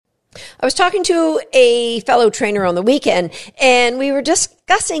I was talking to a fellow trainer on the weekend, and we were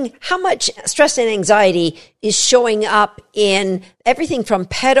discussing how much stress and anxiety is showing up in everything from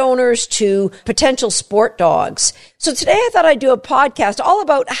pet owners to potential sport dogs. So today I thought I'd do a podcast all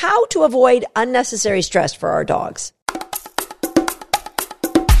about how to avoid unnecessary stress for our dogs.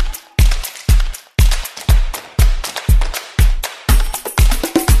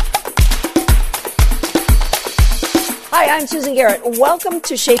 Hi, I'm Susan Garrett. Welcome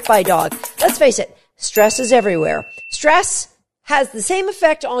to Shaped by Dog. Let's face it, stress is everywhere. Stress has the same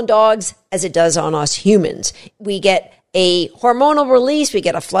effect on dogs as it does on us humans. We get a hormonal release. We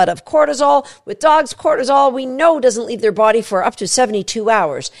get a flood of cortisol. With dogs, cortisol, we know doesn't leave their body for up to 72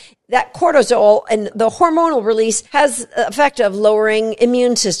 hours. That cortisol and the hormonal release has the effect of lowering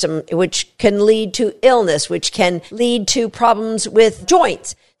immune system, which can lead to illness, which can lead to problems with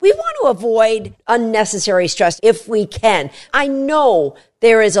joints. We want to avoid unnecessary stress if we can. I know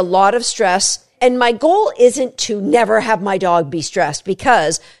there is a lot of stress, and my goal isn't to never have my dog be stressed,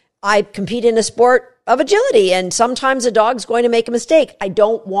 because I compete in a sport of agility, and sometimes a dog's going to make a mistake. I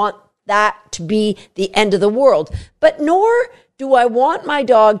don't want that to be the end of the world, but nor do I want my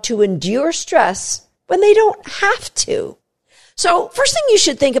dog to endure stress when they don't have to. So first thing you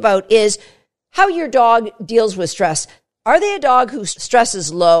should think about is how your dog deals with stress. Are they a dog who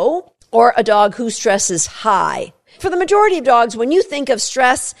stresses low or a dog who stresses high? For the majority of dogs, when you think of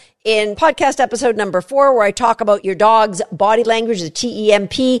stress, in podcast episode number 4, where I talk about your dog's body language, the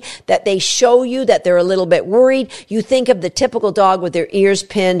TEMP, that they show you that they're a little bit worried, you think of the typical dog with their ears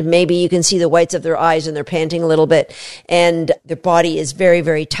pinned. Maybe you can see the whites of their eyes and they're panting a little bit, and their body is very,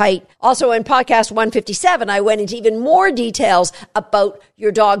 very tight. Also in podcast 157, I went into even more details about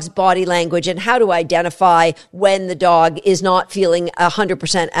your dog's body language and how to identify when the dog is not feeling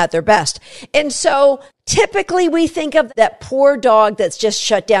 100% at their best. And so typically we think of that poor dog that's just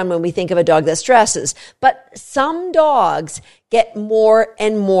shut down when we think of a dog that stresses. But some dogs get more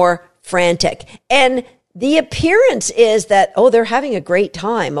and more frantic. And the appearance is that, oh, they're having a great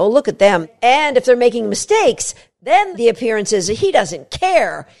time. Oh, look at them. And if they're making mistakes, then the appearance is he doesn't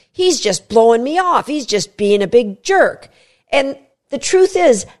care. He's just blowing me off. He's just being a big jerk. And the truth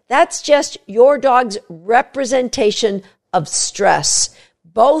is, that's just your dog's representation of stress.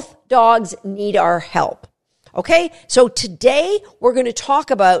 Both dogs need our help. Okay, so today we're going to talk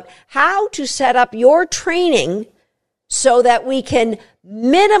about how to set up your training so that we can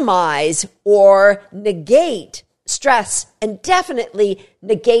minimize or negate stress, and definitely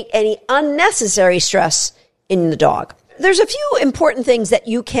negate any unnecessary stress in the dog. There's a few important things that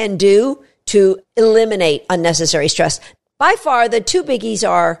you can do to eliminate unnecessary stress. By far, the two biggies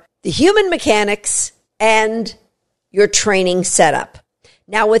are the human mechanics and your training setup.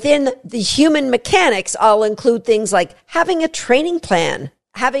 Now, within the human mechanics, I'll include things like having a training plan,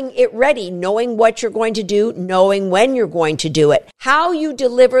 having it ready, knowing what you're going to do, knowing when you're going to do it, how you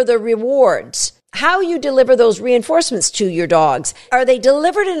deliver the rewards, how you deliver those reinforcements to your dogs. Are they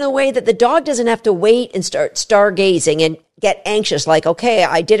delivered in a way that the dog doesn't have to wait and start stargazing and get anxious, like, okay,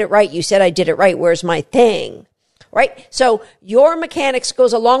 I did it right. You said I did it right. Where's my thing? Right? So your mechanics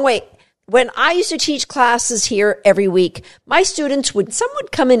goes a long way. When I used to teach classes here every week, my students some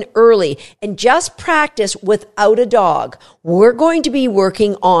would come in early and just practice without a dog. We're going to be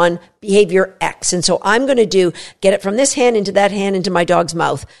working on behavior X. And so I'm going to get it from this hand into that hand into my dog's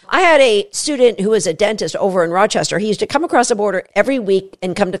mouth. I had a student who was a dentist over in Rochester. He used to come across the border every week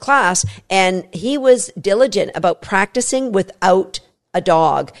and come to class, and he was diligent about practicing without a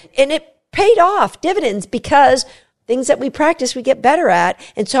dog. And it paid off dividends, because things that we practice, we get better at.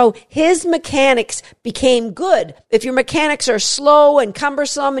 And so his mechanics became good. If your mechanics are slow and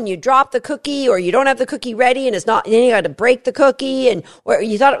cumbersome and you drop the cookie, or you don't have the cookie ready and it's not, and then you got to break the cookie, and where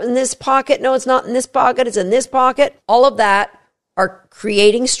you thought it was in this pocket. No, it's not in this pocket. It's in this pocket. All of that are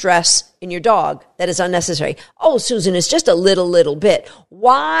creating stress in your dog that is unnecessary. Oh, Susan, it's just a little bit.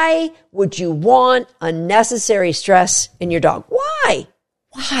 Why would you want unnecessary stress in your dog? Why?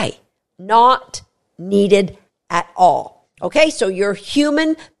 Not needed at all. Okay, so your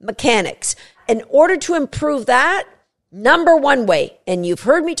human mechanics. In order to improve that, number one way, and you've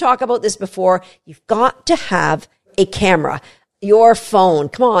heard me talk about this before, you've got to have a camera. Your phone.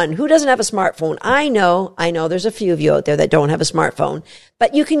 Come on, who doesn't have a smartphone? I know there's a few of you out there that don't have a smartphone,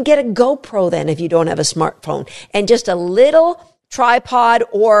 but you can get a GoPro then if you don't have a smartphone, and just a little tripod,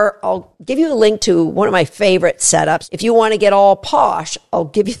 or I'll give you a link to one of my favorite setups. If you want to get all posh, I'll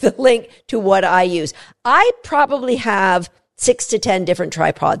give you the link to what I use. I probably have 6 to 10 different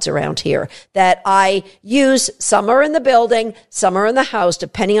tripods around here that I use. Some are in the building, some are in the house,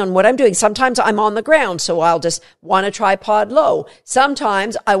 depending on what I'm doing. Sometimes I'm on the ground, so I'll just want a tripod low.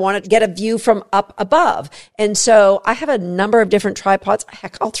 Sometimes I want to get a view from up above. And so I have a number of different tripods.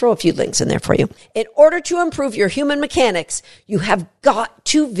 Heck, I'll throw a few links in there for you. In order to improve your human mechanics, you have got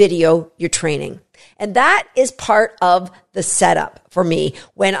to video your training. And that is part of the setup for me.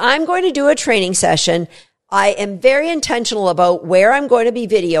 When I'm going to do a training session, I am very intentional about where I'm going to be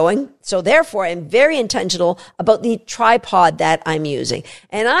videoing. So therefore, I'm very intentional about the tripod that I'm using.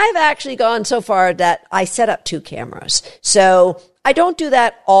 And I've actually gone so far that I set up 2 cameras. So I don't do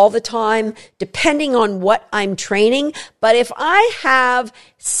that all the time, depending on what I'm training. But if I have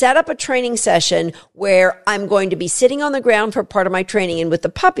set up a training session where I'm going to be sitting on the ground for part of my training, and with the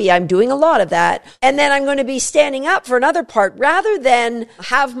puppy, I'm doing a lot of that, and then I'm going to be standing up for another part, rather than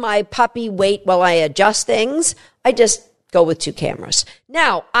have my puppy wait while I adjust things, I just go with 2 cameras.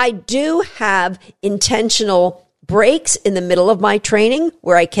 Now, I do have intentional breaks in the middle of my training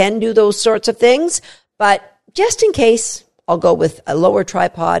where I can do those sorts of things, but just in case, I'll go with a lower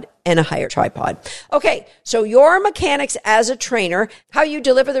tripod and a higher tripod. Okay, so your mechanics as a trainer, how you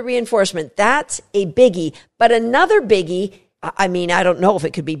deliver the reinforcement, that's a biggie. But another biggie, I mean, I don't know if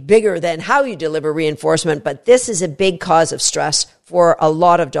it could be bigger than how you deliver reinforcement, but this is a big cause of stress for a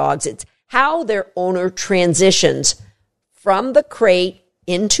lot of dogs. It's how their owner transitions from the crate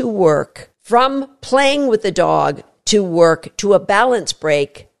into work, from playing with the dog to work, to a balance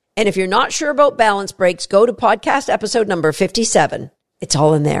break. And if you're not sure about balance breaks, go to podcast episode number 57. It's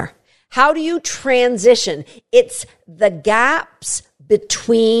all in there. How do you transition? It's the gaps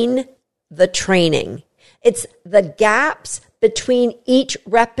between the training. It's the gaps between each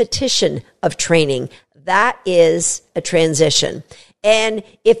repetition of training. That is a transition. And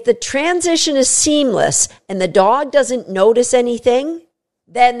if the transition is seamless and the dog doesn't notice anything,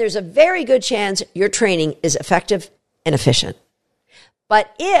 then there's a very good chance your training is effective and efficient.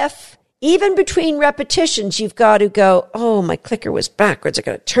 But if, even between repetitions, you've got to go, oh, my clicker was backwards, I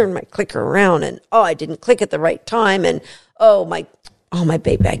got to turn my clicker around, and oh, I didn't click at the right time, and oh, my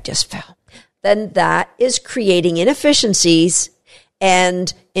bait bag just fell. Then that is creating inefficiencies,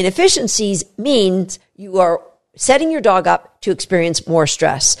 and inefficiencies means you are setting your dog up to experience more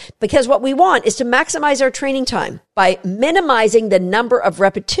stress. Because what we want is to maximize our training time by minimizing the number of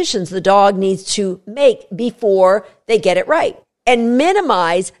repetitions the dog needs to make before they get it right. And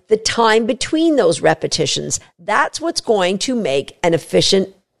minimize the time between those repetitions. That's what's going to make an efficient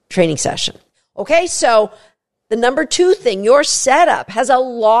training session. Okay, so the number 2 thing, your setup has a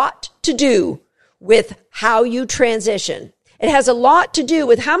lot to do with how you transition. It has a lot to do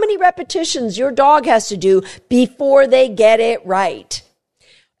with how many repetitions your dog has to do before they get it right.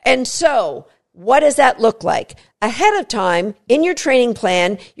 And so, what does that look like? Ahead of time, in your training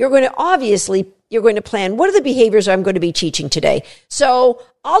plan, you're going to plan, what are the behaviors I'm going to be teaching today? So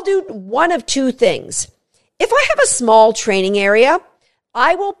I'll do one of 2 things. If I have a small training area,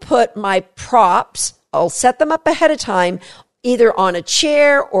 I will put my props, I'll set them up ahead of time, either on a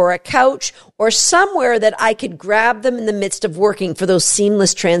chair or a couch or somewhere that I could grab them in the midst of working for those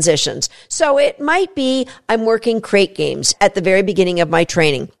seamless transitions. So it might be I'm working crate games at the very beginning of my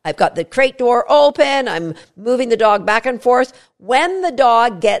training. I've got the crate door open. I'm moving the dog back and forth. When the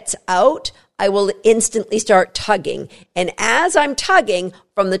dog gets out, I will instantly start tugging. And as I'm tugging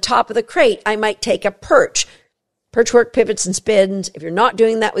from the top of the crate, I might take a perch. Perch work, pivots, and spins. If you're not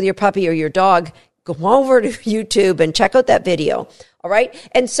doing that with your puppy or your dog, go over to YouTube and check out that video. All right.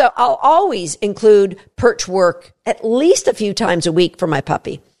 And so I'll always include perch work at least a few times a week for my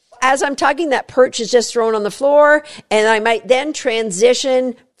puppy. As I'm tugging, that perch is just thrown on the floor, and I might then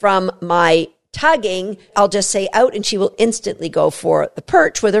transition from my tugging. I'll just say out, and she will instantly go for the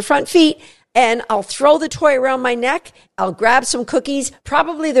perch with her front feet. And I'll throw the toy around my neck. I'll grab some cookies.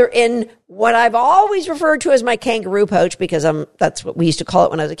 Probably they're in what I've always referred to as my kangaroo pouch, because that's what we used to call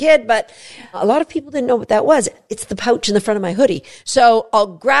it when I was a kid. But a lot of people didn't know what that was. It's the pouch in the front of my hoodie. So I'll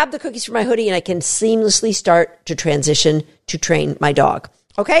grab the cookies from my hoodie, and I can seamlessly start to transition to train my dog.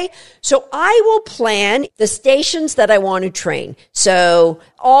 Okay, so I will plan the stations that I want to train. So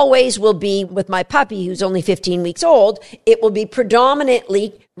always will be with my puppy, who's only 15 weeks old, it will be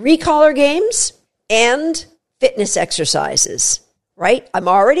predominantly recollar games and fitness exercises, right? I'm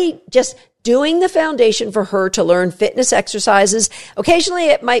already just doing the foundation for her to learn fitness exercises. Occasionally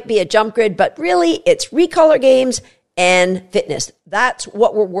it might be a jump grid, but really it's recollar games and fitness. That's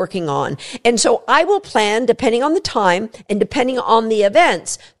what we're working on. And so I will plan, depending on the time and depending on the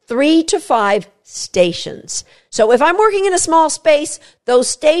events, 3 to 5 stations. So if I'm working in a small space, those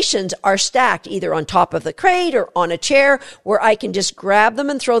stations are stacked either on top of the crate or on a chair where I can just grab them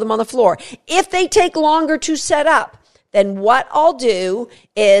and throw them on the floor. If they take longer to set up, then what I'll do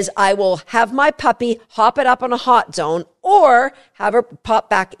is I will have my puppy hop it up on a hot zone or have her pop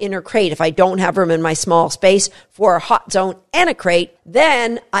back in her crate. If I don't have room in my small space for a hot zone and a crate,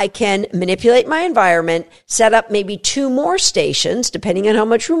 then I can manipulate my environment, set up maybe 2 more stations, depending on how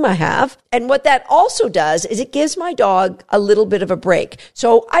much room I have. And what that also does is it gives my dog a little bit of a break.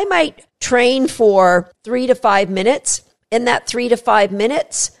 So I might train for 3 to 5 minutes. In that 3 to 5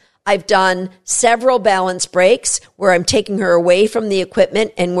 minutes, I've done several balance breaks where I'm taking her away from the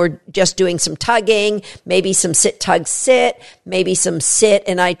equipment and we're just doing some tugging, maybe some sit, tug, sit, maybe some sit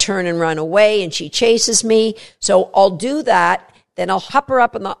and I turn and run away and she chases me. So I'll do that. Then I'll hop her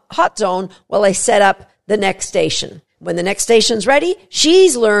up in the hot zone while I set up the next station. When the next station's ready,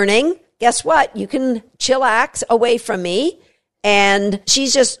 she's learning. Guess what? You can chillax away from me. And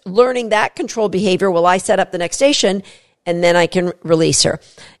she's just learning that control behavior while I set up the next station. And then I can release her.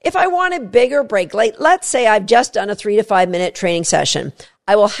 If I want a bigger break, like let's say I've just done a 3 to 5 minute training session,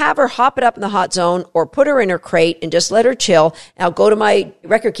 I will have her hop it up in the hot zone or put her in her crate and just let her chill. And I'll go to my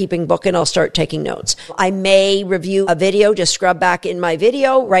record keeping book and I'll start taking notes. I may review a video, just scrub back in my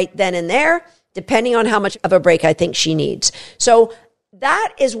video right then and there, depending on how much of a break I think she needs. So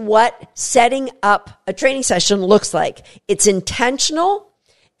that is what setting up a training session looks like. It's intentional.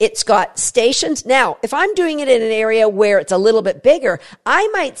 It's got stations. Now, if I'm doing it in an area where it's a little bit bigger, I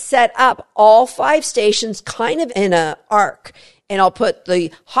might set up all 5 stations kind of in an arc. And I'll put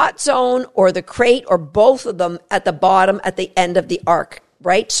the hot zone or the crate or both of them at the bottom at the end of the arc,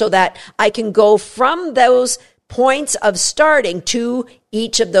 right? So that I can go from those points of starting to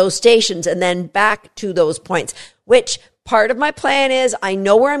each of those stations and then back to those points, which part of my plan is I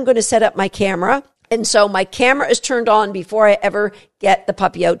know where I'm going to set up my camera. And so my camera is turned on before I ever get the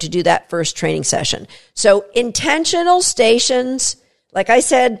puppy out to do that first training session. So intentional stations, like I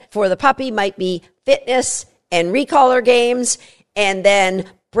said, for the puppy might be fitness and recaller games, and then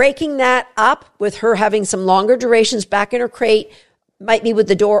breaking that up with her having some longer durations back in her crate, might be with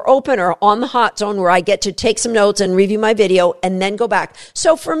the door open or on the hot zone where I get to take some notes and review my video and then go back.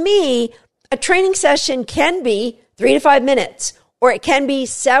 So for me, a training session can be 3 to 5 minutes. Or it can be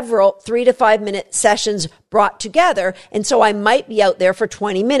several 3 to 5 minute sessions brought together. And so I might be out there for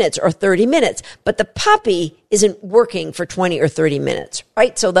 20 minutes or 30 minutes, but the puppy isn't working for 20 or 30 minutes,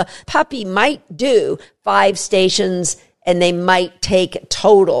 right? So the puppy might do 5 stations and they might take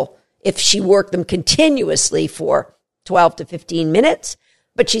total, if she worked them continuously, for 12 to 15 minutes,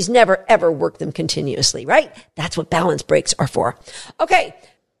 but she's never ever worked them continuously, right? That's what balance breaks are for. Okay.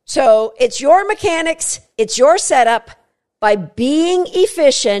 So it's your mechanics. It's your setup. By being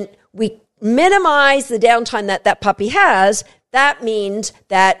efficient, we minimize the downtime that puppy has. That means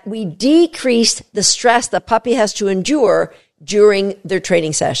that we decrease the stress the puppy has to endure during their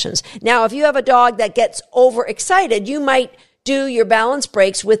training sessions. Now, if you have a dog that gets overexcited, you might do your balance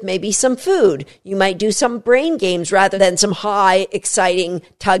breaks with maybe some food. You might do some brain games rather than some high, exciting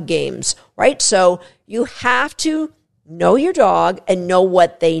tug games, right? So you have to know your dog and know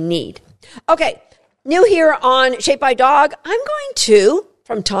what they need. Okay. New here on Shaped by Dog, I'm going to,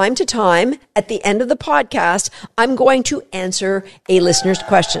 from time to time, at the end of the podcast, I'm going to answer a listener's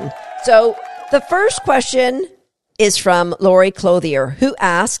question. So the first question is from Lori Clothier, who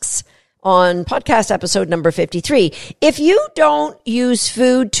asks on podcast episode number 53, if you don't use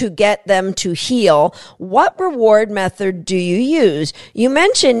food to get them to heel, what reward method do you use? You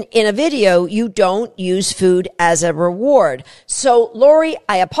mentioned in a video you don't use food as a reward. So, Lori,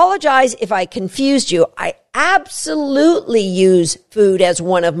 I apologize if I confused you. I absolutely use food as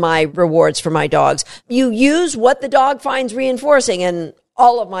one of my rewards for my dogs. You use what the dog finds reinforcing, and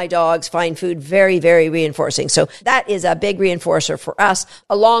all of my dogs find food very, very reinforcing. So that is a big reinforcer for us,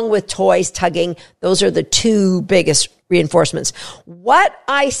 along with toys, tugging. Those are the 2 biggest reinforcements. What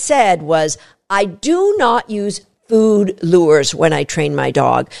I said was I do not use food lures when I train my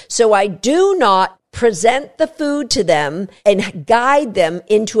dog. So I do not present the food to them and guide them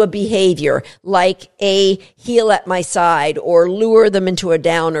into a behavior like a heel at my side, or lure them into a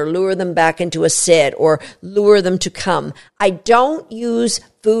down, or lure them back into a sit, or lure them to come. I don't use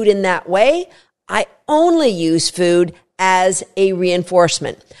food in that way. I only use food as a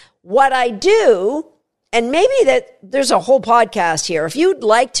reinforcement. What I do, and maybe that there's a whole podcast here. If you'd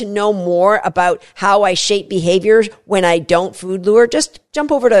like to know more about how I shape behaviors when I don't food lure, just jump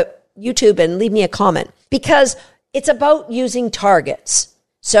over to YouTube and leave me a comment, because it's about using targets.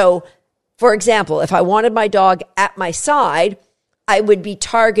 So, for example, if I wanted my dog at my side, I would be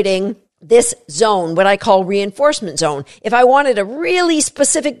targeting this zone, what I call reinforcement zone. If I wanted a really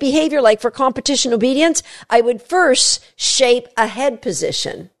specific behavior, like for competition obedience, I would first shape a head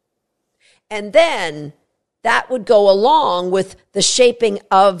position. And then that would go along with the shaping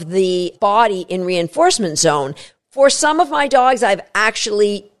of the body in reinforcement zone. For some of my dogs, I've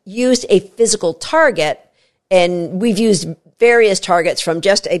actually used a physical target, and we've used various targets from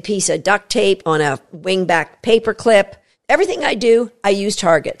just a piece of duct tape on a wingback paper clip. Everything I do, I use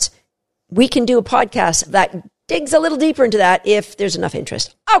targets. We can do a podcast that digs a little deeper into that if there's enough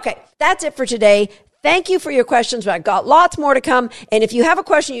interest. Okay, that's it for today. Thank you for your questions. I've got lots more to come. And if you have a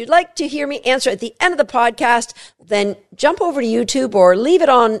question you'd like to hear me answer at the end of the podcast, then jump over to YouTube or leave it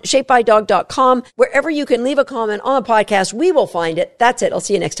on shapedbydog.com. Wherever you can leave a comment on the podcast, we will find it. That's it. I'll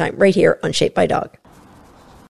see you next time right here on Shaped by Dog.